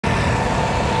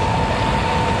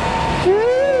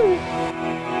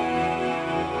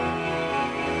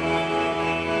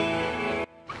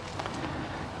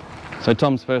So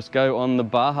Tom's first go on the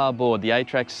BajaBoard, the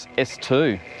Atrax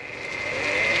S2.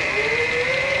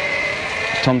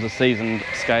 Tom's a seasoned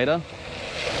skater,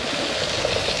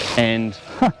 and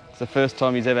it's the first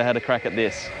time he's ever had a crack at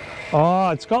this. Oh,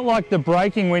 it's got like the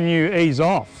braking when you ease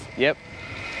off. Yep.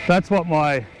 That's what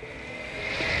my...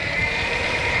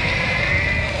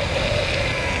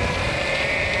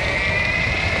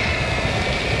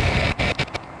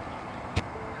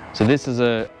 So this is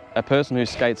a person who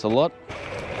skates a lot,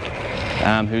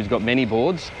 who's got many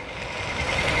boards,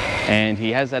 and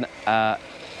he has a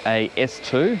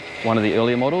S2, one of the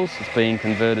earlier models. It's being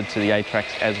converted to the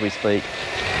Atrax as we speak.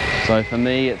 So for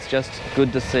me, it's just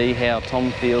good to see how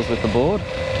Tom feels with the board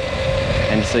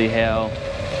and see how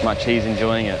much he's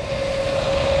enjoying it.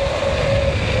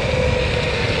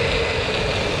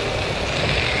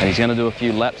 And he's going to do a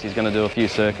few laps, he's going to do a few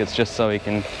circuits just so he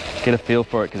can get a feel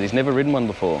for it, because he's never ridden one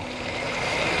before.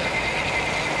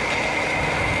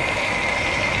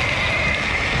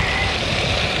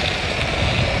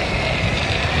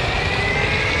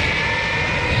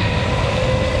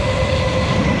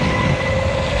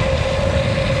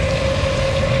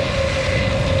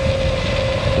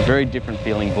 A very different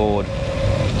feeling board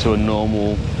to a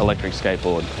normal electric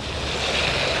skateboard.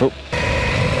 Oop.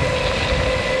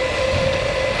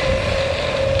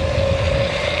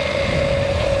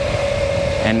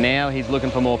 And now he's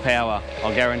looking for more power,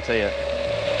 I'll guarantee it.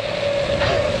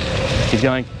 He's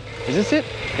going, is this it?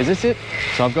 Is this it?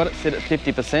 So I've got it set at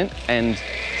 50% and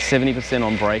 70%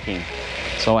 on braking.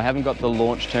 So I haven't got the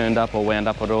launch turned up or wound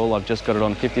up at all. I've just got it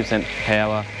on 50%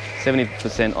 power,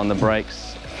 70% on the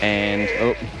brakes, and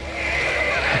oh.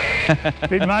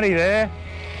 Bit muddy there.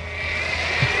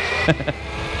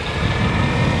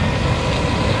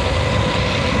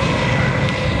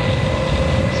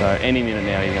 So any minute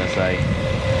now you're going to say,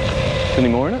 any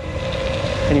more in it?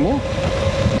 Any more?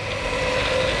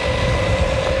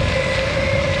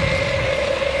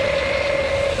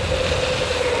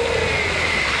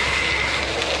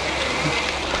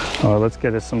 Oh, let's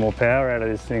get us some more power out of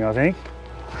this thing, I think.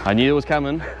 I knew it was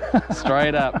coming.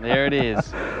 Straight up, there it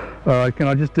is. All right, can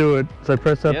I just do it? So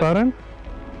press that button.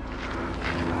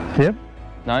 Yep.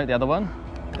 No, the other one.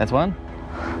 That's one.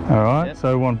 All right,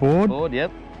 so we want board. Board,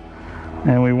 yep.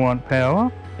 And we want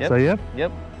power. Yep. So yep.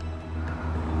 Yep.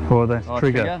 Or that's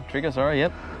trigger. Trigger, sorry,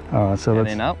 yep. All right, so and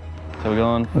let's... then up. So we're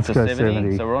going to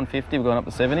 70. So we're on 50, we're going up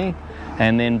to 70.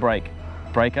 And then brake.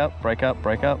 Brake up, brake up,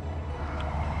 brake up.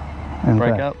 And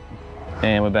brake back. up.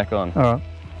 And we're back on. All right,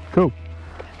 cool.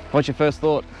 What's your first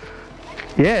thought?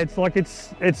 Yeah, it's like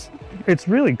it's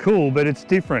really cool, but it's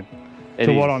different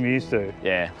to what I'm used to.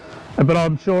 Yeah. But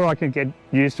I'm sure I can get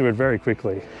used to it very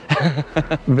quickly.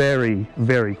 Very,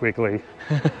 very quickly.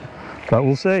 But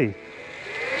we'll see.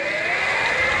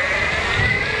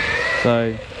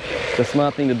 So the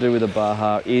smart thing to do with a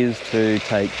Baja is to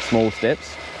take small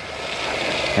steps.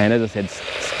 And as I said,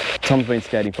 Tom's been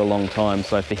skating for a long time,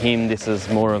 so for him this is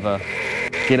more of a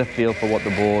get a feel for what the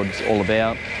board's all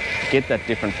about, get that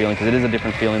different feeling, because it is a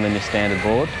different feeling than your standard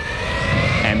board,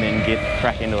 and then get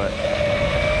crack into it.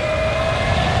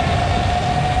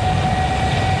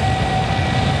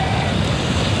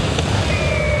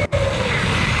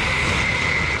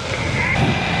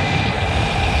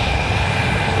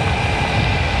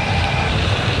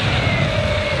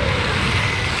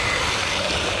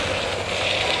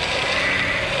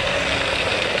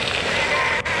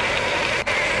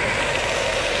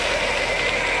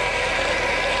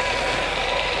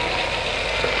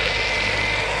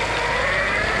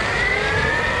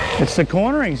 It's the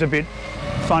cornering's a bit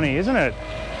funny, isn't it?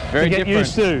 Very to get different.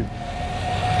 used to.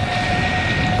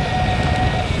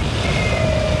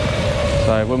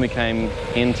 So when we came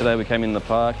in today, we came in the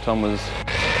park, Tom was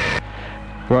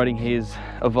riding his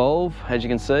Evolve, as you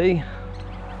can see.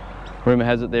 Rumour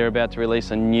has it they're about to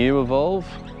release a new Evolve,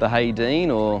 the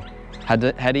Hayden or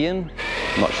Hadian.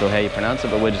 I'm not sure how you pronounce it,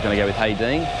 but we're just going to go with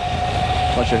Hayden.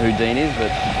 Not sure who Dean is, but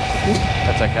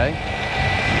that's okay.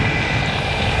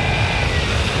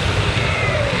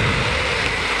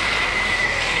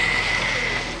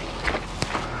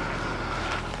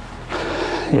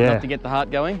 Yeah. Enough to get the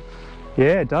heart going?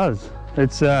 Yeah, it does.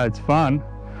 It's fun.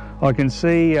 I can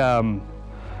see, I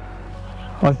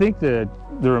think the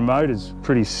remote is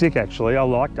pretty sick actually, I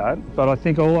like that, but I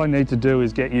think all I need to do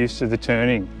is get used to the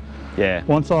turning. Yeah.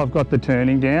 Once I've got the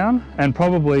turning down, and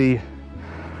probably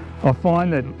I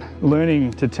find that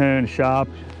learning to turn sharp,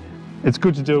 it's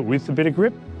good to do it with a bit of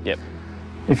grip. Yep.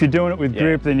 If you're doing it with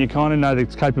grip, then you kind of know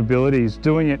its capabilities.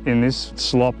 Doing it in this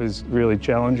slop is really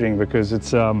challenging because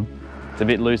it's a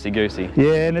bit loosey-goosey.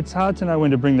 Yeah, and it's hard to know when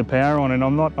to bring the power on, and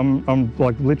I'm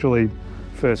like literally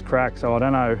first crack, so I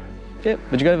don't know Yep.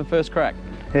 Did you go for first crack?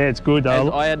 Yeah, it's good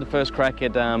though. I had the first crack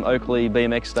at Oakley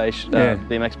BMX station,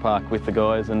 BMX park with the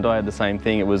guys, and I had the same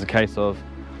thing. It was a case of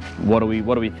what do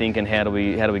we think and how do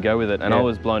we go with it? And I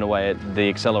was blown away at the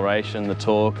acceleration, the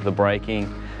torque, the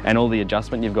braking, and all the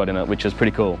adjustment you've got in it, which is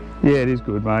pretty cool. Yeah, it is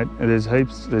good, mate. There's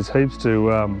heaps to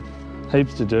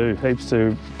do, heaps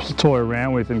to toy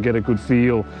around with and get a good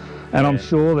feel. And I'm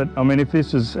sure that, I mean, if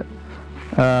this is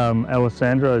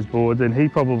Alessandro's board, then he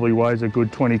probably weighs a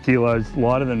good 20 kilos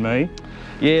lighter than me.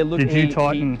 Yeah, look. Did you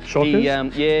tighten shockers?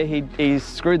 He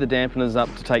screwed the dampeners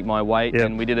up to take my weight,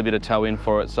 and we did a bit of toe in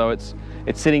for it. So it's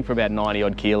sitting for about 90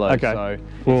 odd kilos. Okay. So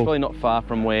it's probably not far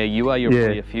from where you are. You're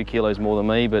probably a few kilos more than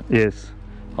me, but yes,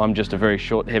 I'm just a very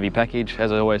short, heavy package,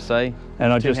 as I always say.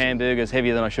 And two hamburgers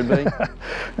heavier than I should be.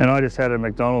 And I just had a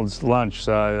McDonald's lunch,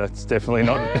 so that's definitely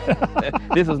not.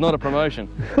 This is not a promotion.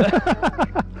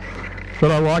 But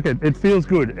I like it. It feels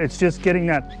good. It's just getting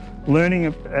that,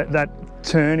 learning that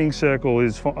turning circle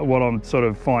is what I'm sort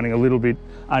of finding a little bit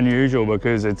unusual,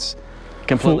 because it's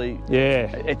completely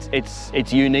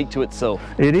it's unique to itself.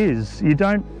 It is. You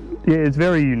don't. Yeah, it's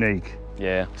very unique.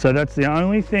 Yeah. So that's the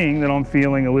only thing that I'm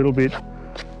feeling a little bit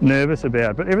nervous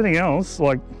about. But everything else,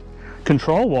 like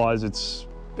control-wise, it's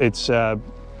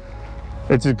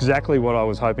exactly what I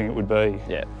was hoping it would be.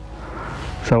 Yeah.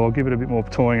 So I'll give it a bit more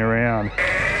toying around.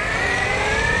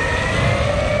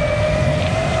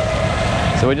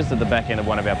 So we're just at the back end of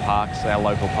one of our parks, our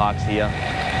local parks here,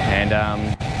 and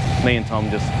me and Tom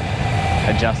just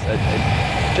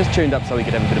tuned up so we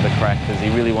could have a bit of a crack, because he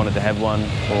really wanted to have one,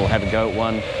 or have a go at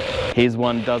one. His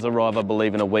one does arrive, I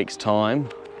believe, in a week's time,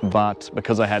 but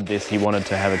because I had this, he wanted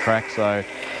to have a crack. So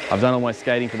I've done all my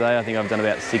skating today. I think I've done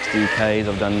about 60 Ks.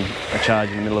 I've done a charge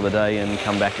in the middle of the day and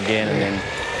come back again, and then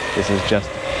this is just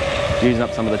using up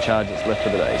some of the charge that's left for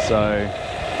the day. So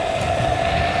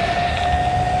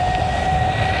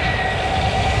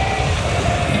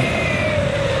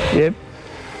yep.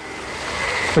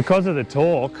 Because of the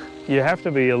torque, you have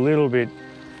to be a little bit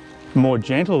more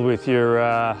gentle with your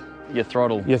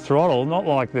throttle. Your throttle, not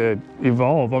like the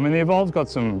Evolve. I mean, the Evolve's got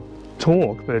some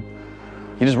torque, but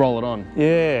you just roll it on.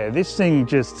 Yeah, this thing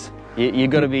just.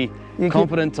 You've got to be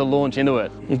confident to launch into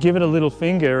it. You give it a little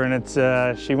finger, and it's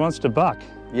she wants to buck.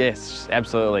 Yes,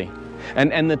 absolutely.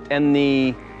 And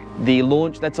the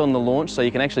launch, that's on the launch, so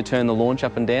you can actually turn the launch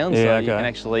up and down. Yeah, so you can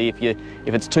actually,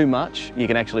 if it's too much, you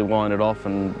can actually wind it off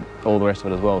and all the rest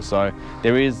of it as well. So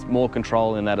there is more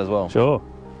control in that as well. Sure.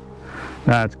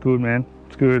 No, it's good, man.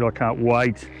 It's good. I can't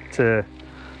wait to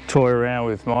toy around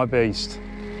with my beast.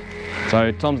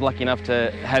 So Tom's lucky enough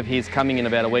to have his coming in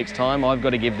about a week's time. I've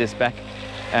got to give this back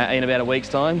in about a week's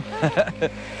time.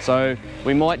 So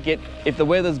we might get, if the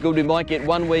weather's good, we might get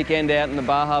one weekend out in the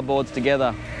BajaBoards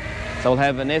together. So we'll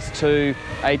have an S2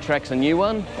 Atrax, a new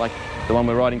one, like the one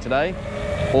we're riding today,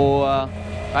 or a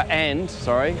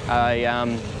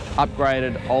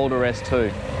upgraded older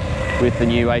S2 with the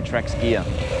new Atrax gear.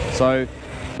 So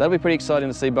that'll be pretty exciting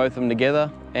to see both of them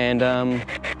together, and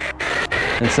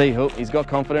see, he's got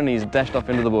confidence, he's dashed off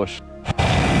into the bush.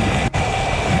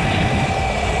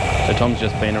 So Tom's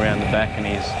just been around the back and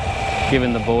he's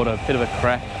given the board a bit of a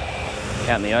crack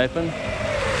out in the open.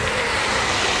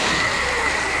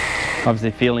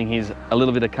 Obviously feeling he's a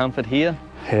little bit of comfort here.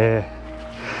 Yeah,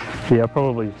 I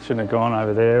probably shouldn't have gone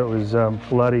over there. It was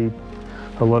bloody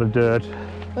a lot of dirt.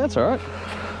 That's all right.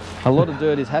 A lot of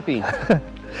dirt is happy.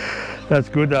 That's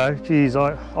good though. Geez,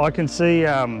 I can see, you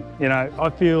know, I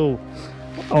feel,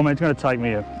 I mean, it's going to take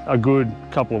me a good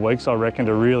couple of weeks, I reckon,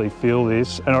 to really feel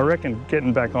this. And I reckon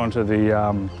getting back onto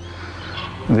the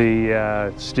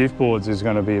stiff boards is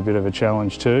going to be a bit of a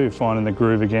challenge too, finding the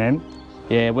groove again.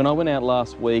 Yeah, when I went out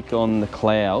last week on the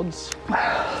clouds,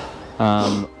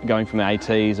 going from the ATs,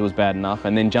 it was bad enough,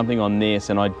 and then jumping on this,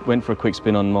 and I went for a quick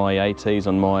spin on my ATs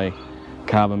on my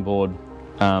carbon board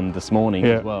this morning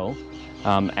as well,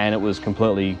 and it was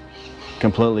completely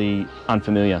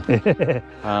unfamiliar.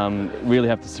 Really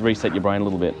have to reset your brain a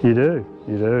little bit. You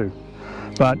do.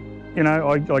 But, you know,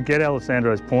 I get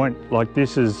Alessandro's point, like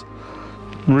this is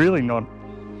really not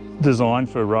designed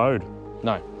for road.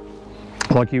 No.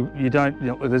 Like you don't, you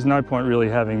know, there's no point really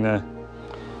having the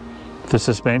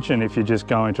suspension if you're just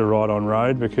going to ride on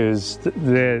road, because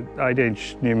their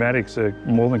 8-inch pneumatics are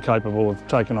more than capable of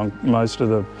taking on most of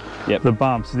the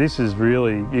bumps. This is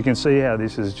really, you can see how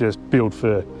this is just built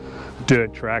for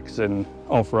dirt tracks and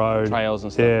off-road. Trails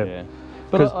and stuff, yeah.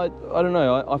 But I don't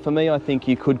know, for me I think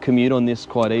you could commute on this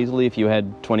quite easily if you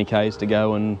had 20 Ks to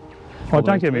go and... Oh,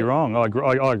 don't get me wrong, I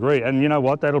agree. And you know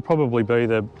what, that'll probably be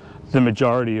the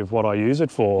majority of what I use it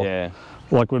for. Yeah.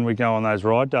 Like when we go on those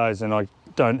ride days and I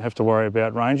don't have to worry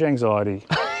about range anxiety.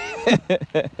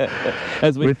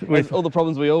 as all the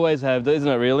problems we always have, isn't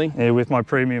it really? Yeah, with my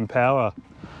premium power.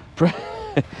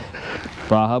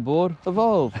 BajaBoard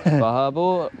Evolve.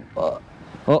 BajaBoard.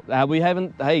 We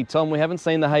haven't. Hey Tom, we haven't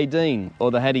seen the Hey Dean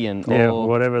or the Hadian or Yeah,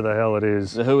 whatever the hell it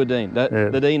is. the Huadine,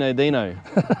 the Dino.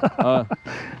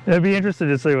 I'd be interested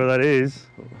to see what that is.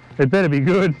 It better be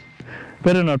good.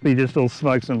 Better not be just all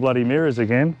smokes and bloody mirrors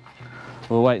again.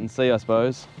 We'll wait and see, I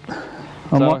suppose.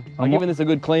 So I'm giving this a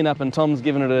good clean up, and Tom's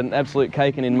giving it an absolute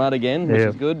caking in mud again, which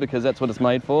is good because that's what it's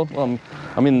made for. Well,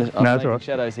 I'm in the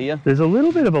shadows here. There's a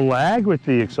little bit of a lag with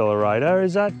the accelerator.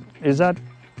 Is that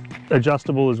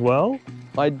adjustable as well?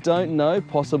 I don't know,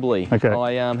 possibly. Okay.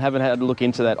 I haven't had to look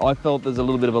into that. I felt there's a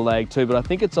little bit of a lag too, but I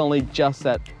think it's only just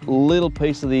that little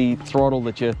piece of the throttle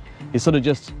that you sort of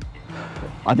just.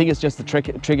 I think it's just the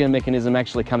trigger mechanism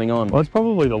actually coming on. Well, it's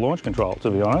probably the launch control,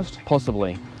 to be honest.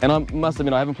 Possibly. And I must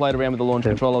admit, I haven't played around with the launch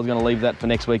control. I was going to leave that for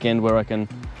next weekend where I can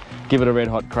give it a red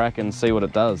hot crack and see what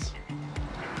it does.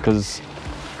 Because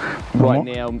right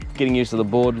now, I'm getting used to the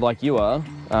board like you are.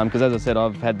 Because as I said,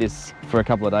 I've had this for a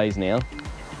couple of days now.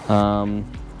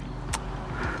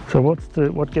 So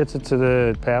what gets it to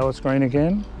the power screen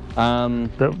again?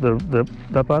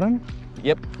 That button?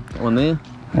 Yep, that one there.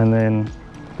 And then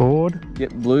board.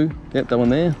 Yep, blue. Yep, that one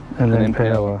there. And then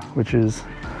power, which is,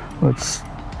 let's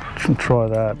try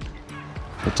that.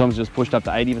 So Tom's just pushed up to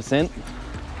 80%.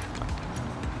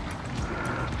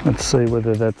 Let's see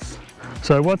whether that's,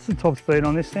 so what's the top speed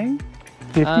on this thing?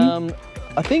 50?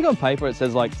 I think on paper it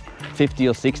says like 50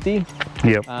 or 60.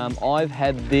 Yep. I've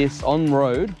had this on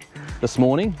road this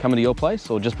morning, coming to your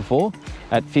place, or just before,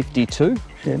 at 52.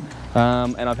 Shit.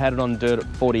 And I've had it on dirt at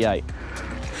 48.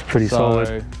 It's pretty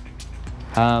solid.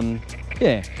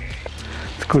 Yeah.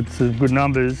 It's good, good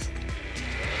numbers.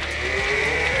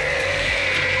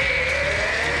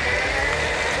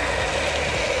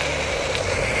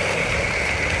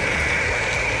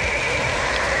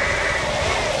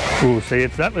 Oh, see,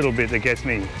 it's that little bit that gets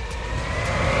me.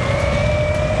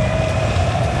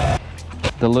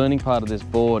 The learning part of this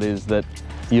board is that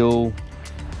you'll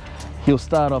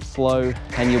start off slow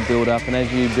and you'll build up, and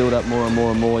as you build up more and more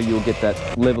and more, you'll get that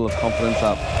level of confidence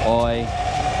up.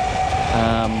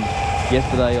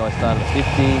 Yesterday I started at 50,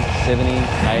 70, 80,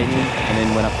 and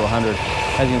then went up to 100.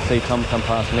 As you can see, Tom's come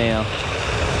past now.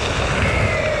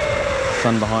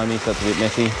 Sun behind me, so it's a bit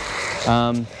messy.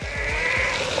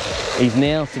 He's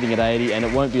now sitting at 80, and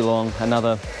it won't be long,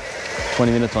 another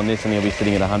 20 minutes on this and he'll be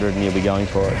sitting at 100 and he'll be going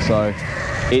for it. So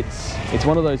it's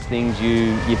one of those things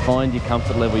you find your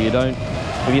comfort level. You don't,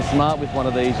 if you're smart with one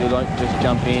of these, you don't just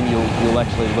jump in, you'll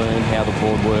actually learn how the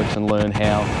board works and learn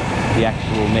how the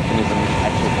actual mechanism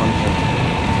actually functions.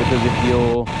 Because if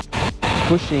you're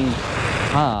pushing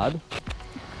hard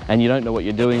and you don't know what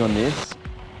you're doing on this,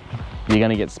 you're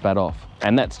going to get spat off,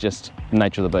 and that's just the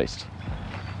nature of the beast.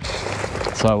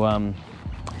 So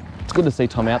it's good to see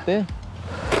Tom out there.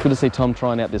 It's good to see Tom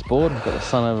trying out this board. I've got the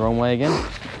sun over the wrong way again.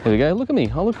 Here we go, look at me.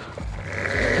 I look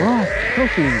right,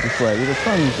 healthy this way with the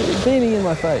sun beaming in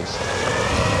my face.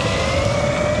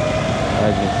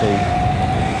 As you can see,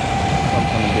 I'm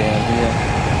coming down here.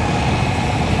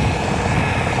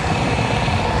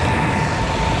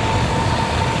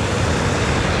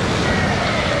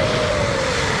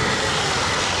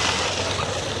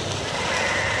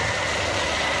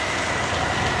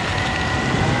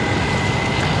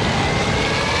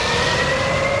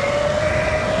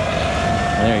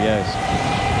 There he goes.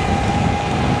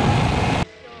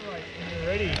 When you're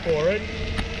ready for it,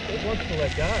 it wants to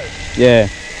let go. Yeah.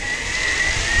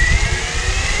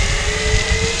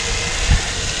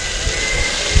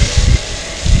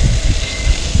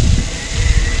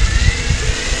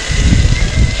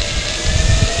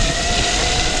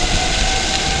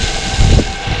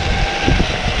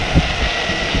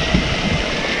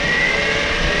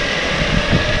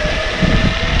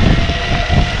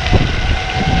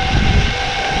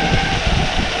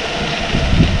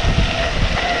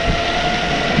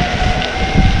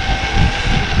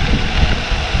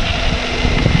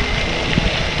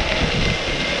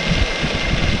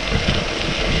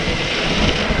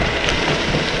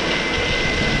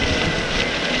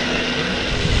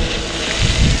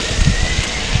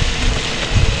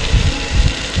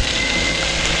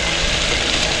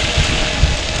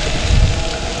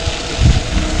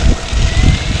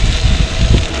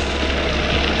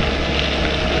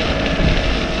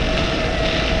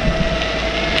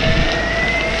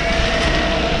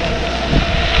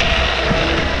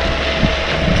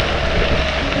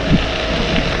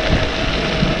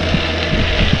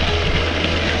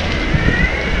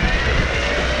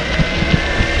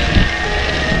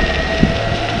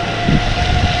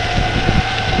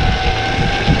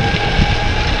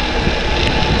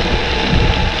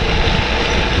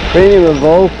 Premium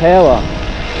Evolve Power.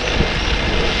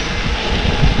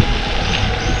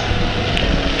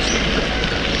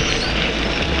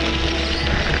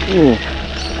 Ooh.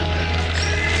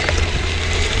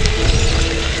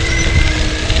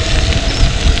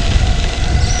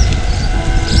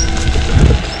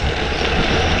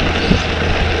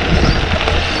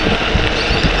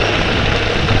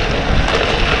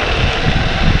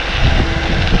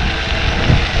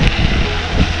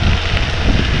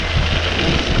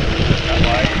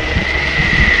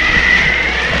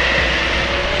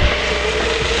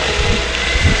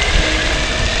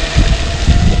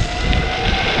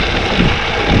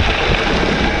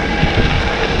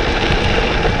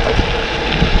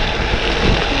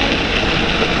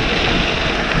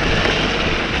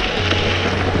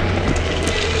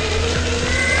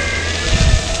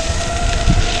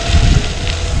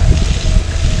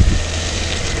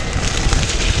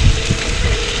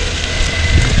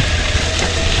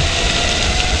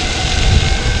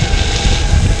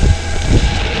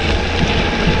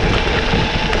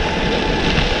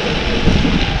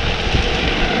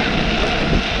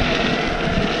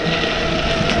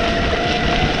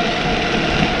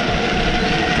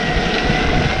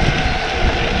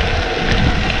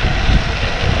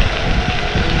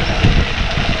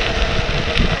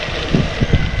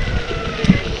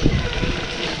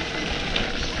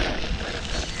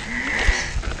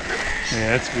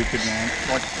 Yeah, that's wicked, man.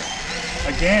 Like,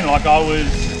 again, like I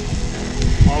was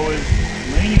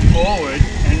leaning forward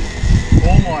and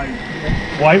all my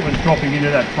weight was dropping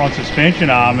into that front suspension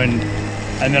arm, and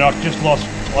then I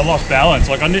lost balance.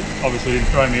 Like obviously didn't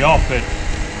throw me off, but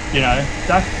you know,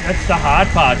 that's the hard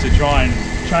part, to try and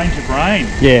change the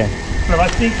brain. Yeah. But I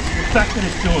think the fact that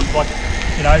it's still, like,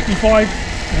 you know, if I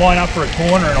line up for a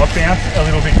corner and I bounce a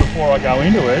little bit before I go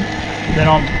into it, then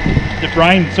the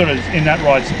brain sort of is in that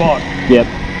right spot. Yep.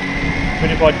 But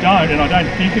if I don't, and I don't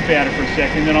think about it for a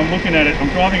second, then I'm looking at it, I'm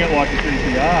driving it like a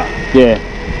GTR. Yeah,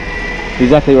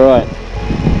 exactly right.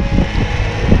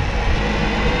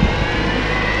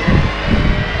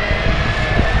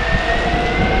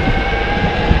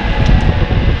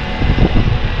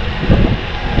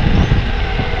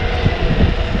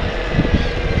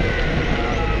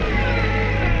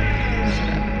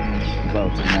 Well,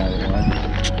 it's another one.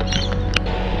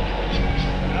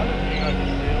 Another thing I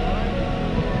just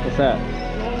realised, What's that?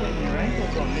 it's all in your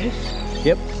ankles on this.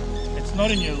 Yep. It's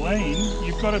not in your lean.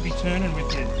 You've got to be turning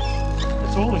with your,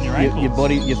 it's all in your ankles. Your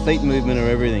body, your feet movement or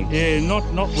everything. Yeah, not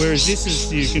whereas this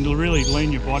is, you can really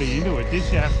lean your body into it.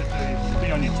 This you have to do,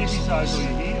 be on your tippy toes or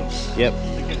your heels. Yep.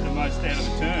 To get the most out of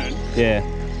the turn.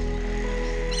 Yeah.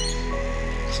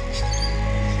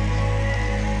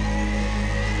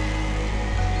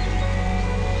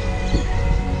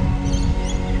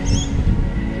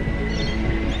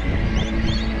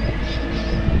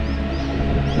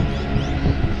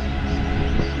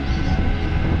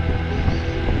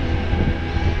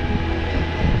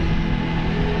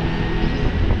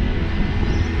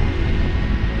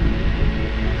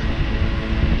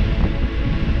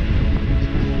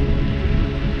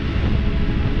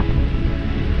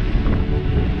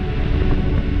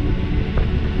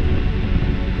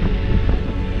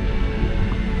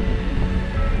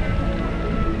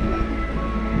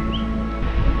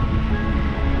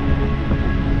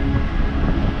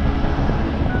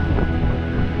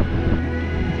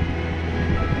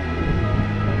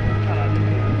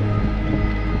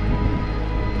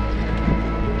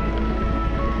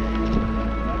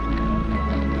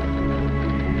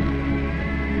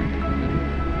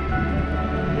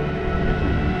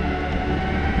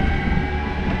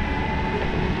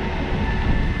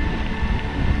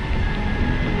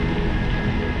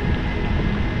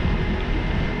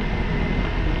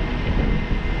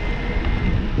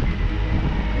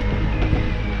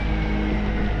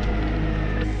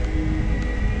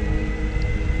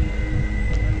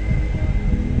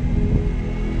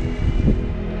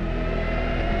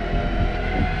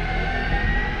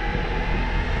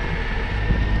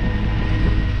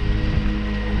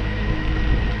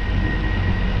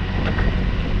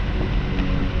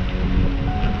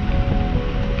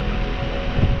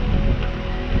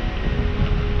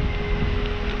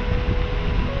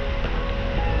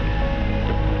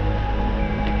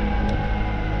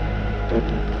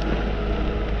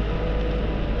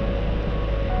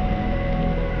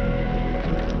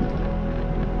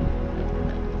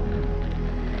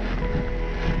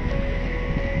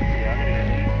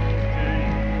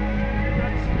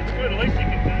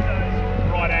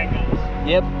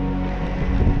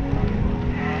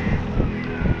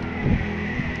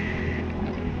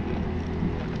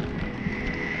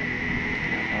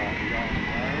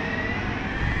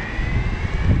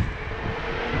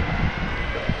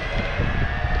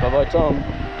 by Tom,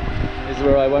 this is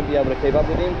where I won't be able to keep up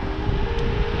with him.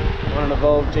 I want an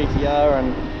evolved GTR,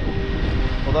 and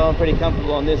although I'm pretty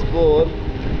comfortable on this board, I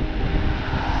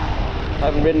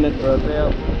haven't ridden it for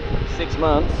about 6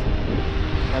 months.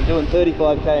 I'm doing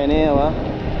 35k an hour,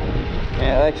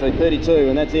 actually 32,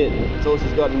 and that's it. That's all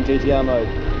she's got in GTR mode.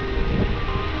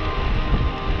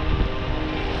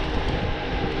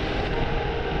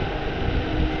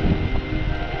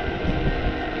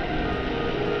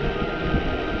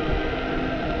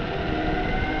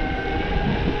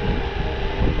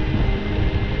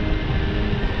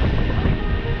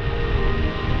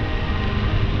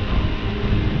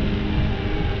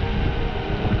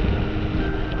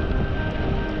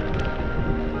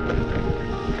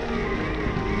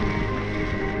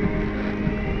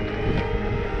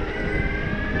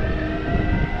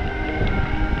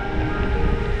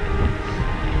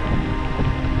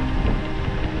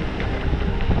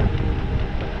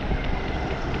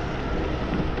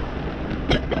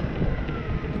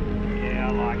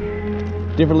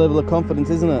 Different level of confidence,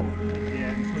 isn't it?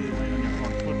 Yeah, until you lean on your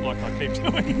front foot like I keep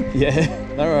doing. Yeah,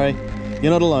 don't worry.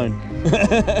 You're not alone.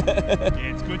 Yeah,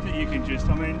 it's good that you can just,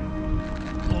 I mean,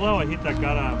 although I hit that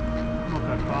gutter not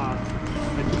that fast,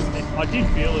 I did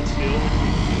feel it still,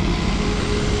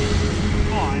 which was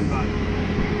fine, but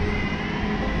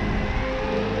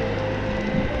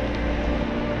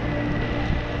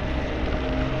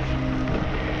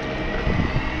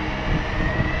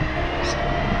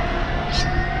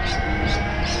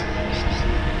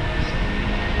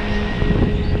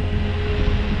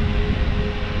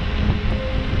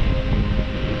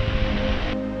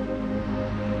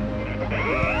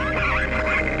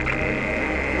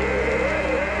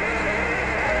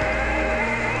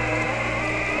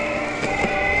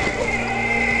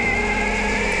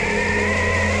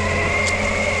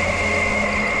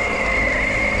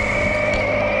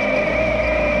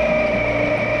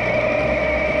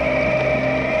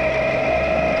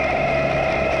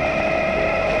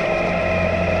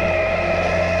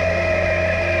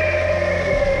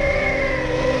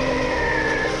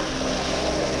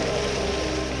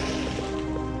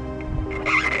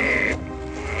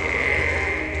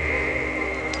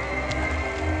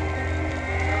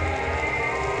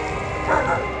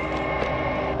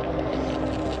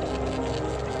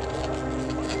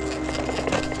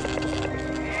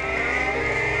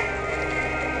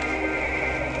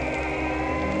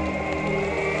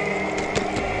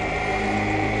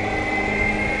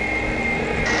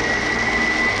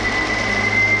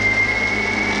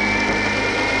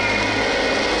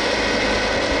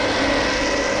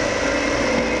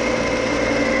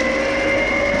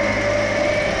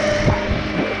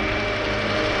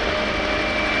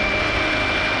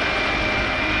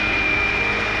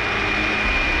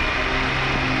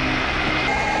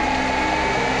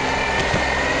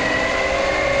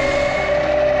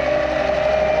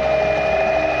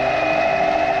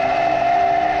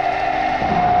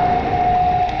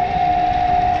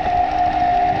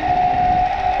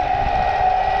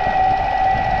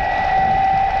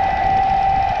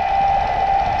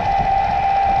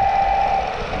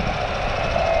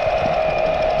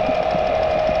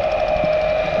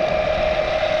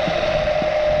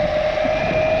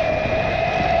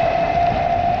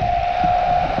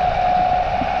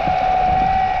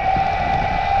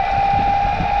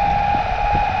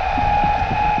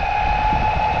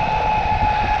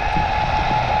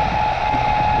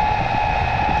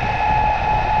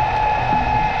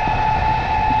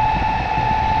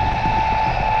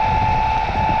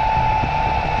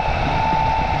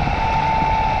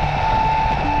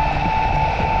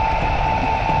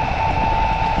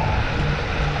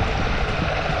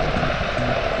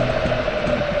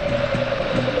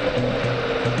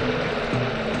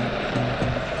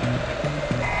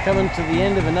coming to the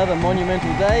end of another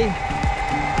monumental day.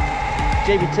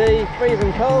 GBT,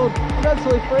 freezing cold, it's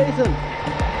absolutely freezing.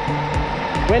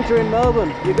 Winter in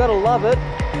Melbourne, you've got to love it,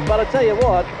 but I tell you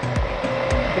what,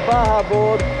 the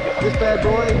BajaBoard, this bad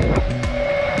boy,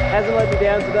 hasn't let me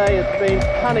down today. It's been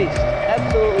punished,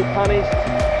 absolutely punished,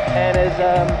 and has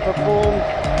performed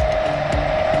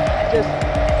just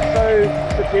so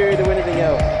superior to anything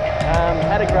else.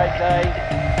 Had a great day.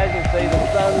 As you can see, the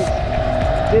sun's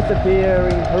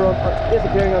disappearing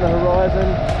on the horizon,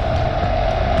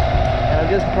 and I'm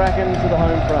just cracking to the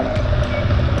home front,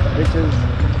 which is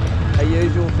a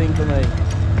usual thing for me.